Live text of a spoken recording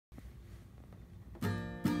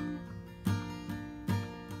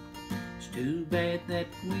too bad that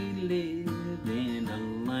we live in a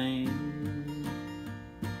land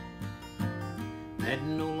that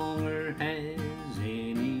no longer has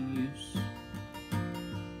any use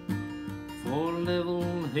for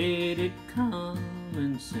level-headed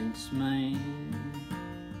common sense man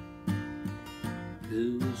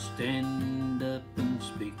who will stand up and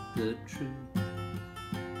speak the truth.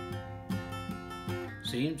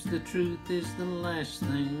 Seems the truth is the last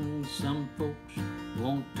thing some folks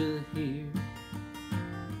want to hear,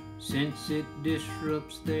 since it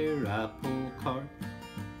disrupts their apple cart.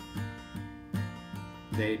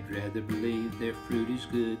 They'd rather believe their fruit is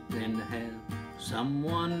good than to have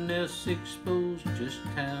someone else expose just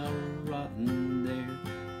how rotten their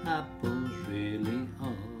apples really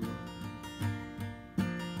are.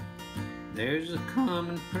 There's a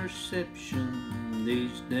common perception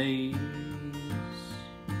these days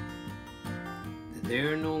that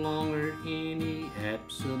there are no longer any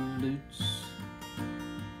absolutes,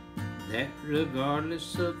 that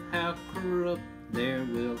regardless of how corrupt there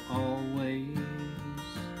will always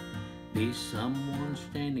be someone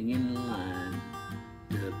standing in line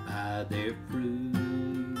to buy their fruit.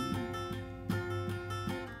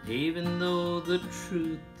 Even though the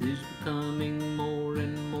truth is becoming more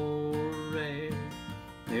and more rare,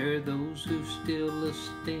 there are those who still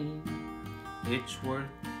esteem its worth,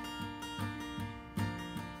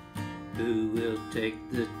 who will take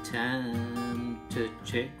the time to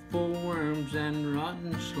check for worms and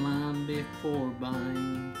rotten slime before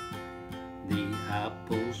buying the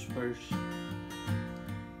apples first.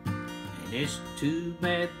 And it's too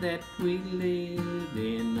bad that we live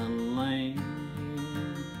in a land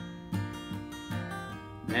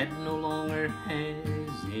that no longer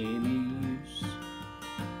has any use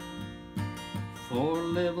for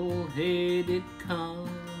level-headed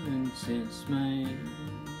common sense man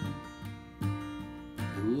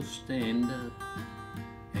who will stand up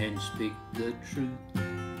and speak the truth.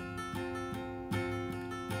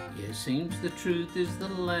 It seems the truth is the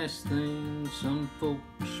last thing some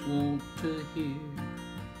folks want to hear,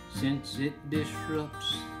 since it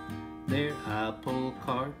disrupts their apple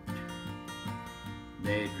cart.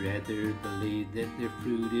 They'd rather believe that their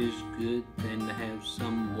fruit is good than to have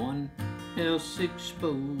someone else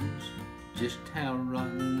expose just how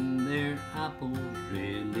rotten their apples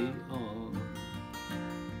really are.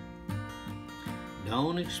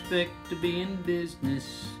 Don't expect to be in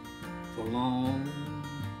business for long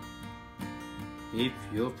if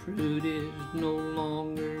your fruit is no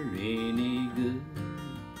longer any good.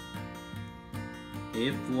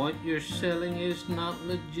 If what you're selling is not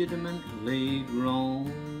legitimately grown,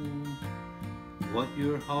 what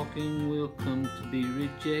you're hawking will come to be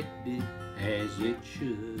rejected as it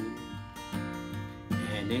should.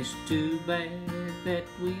 And it's too bad that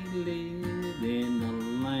we live in a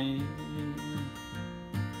land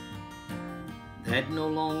that no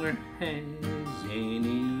longer has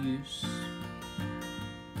any use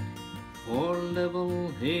for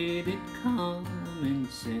level-headed common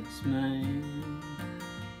sense man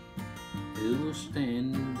who will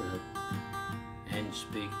stand up and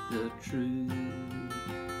speak the truth.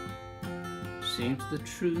 Seems the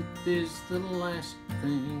truth is the last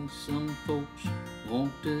thing some folks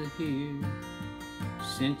want to hear,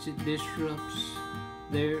 since it disrupts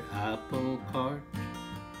their apple cart.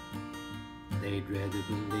 They'd rather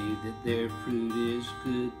believe that their fruit is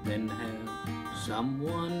good than have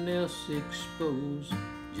someone else expose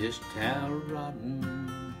just how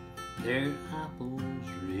rotten their apples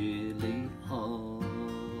really are.